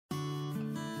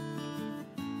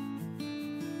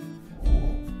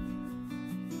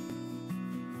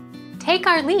Take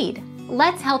our lead.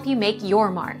 Let's help you make your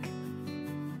mark.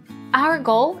 Our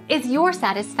goal is your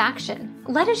satisfaction.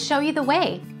 Let us show you the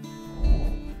way.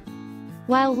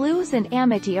 While Luz and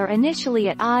Amity are initially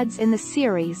at odds in the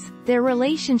series, their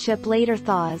relationship later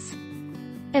thaws.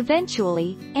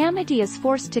 Eventually, Amity is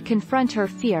forced to confront her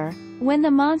fear, when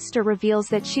the monster reveals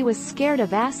that she was scared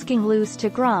of asking Luz to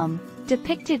grom,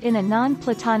 depicted in a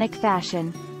non-platonic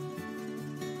fashion.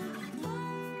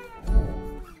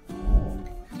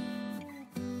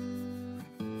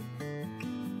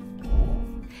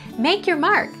 Make your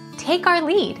mark. Take our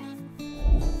lead.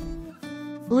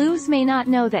 Luz may not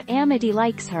know that Amity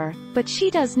likes her, but she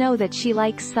does know that she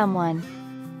likes someone.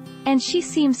 And she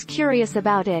seems curious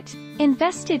about it,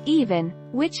 invested even,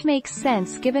 which makes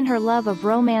sense given her love of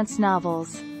romance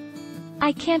novels.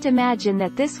 I can't imagine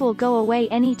that this will go away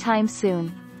anytime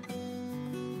soon.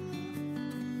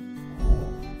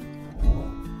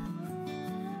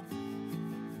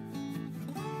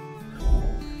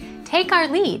 Take our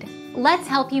lead. Let's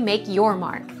help you make your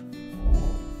mark.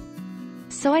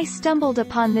 So I stumbled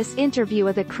upon this interview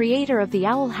of the creator of the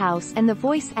Owl House and the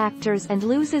voice actors, and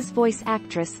Luz's voice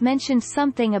actress mentioned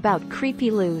something about creepy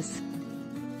Luz.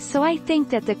 So I think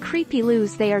that the creepy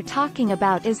Luz they are talking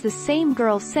about is the same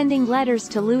girl sending letters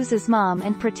to Luz's mom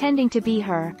and pretending to be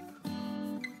her.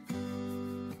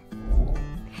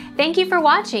 Thank you for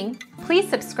watching. Please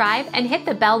subscribe and hit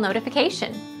the bell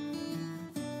notification.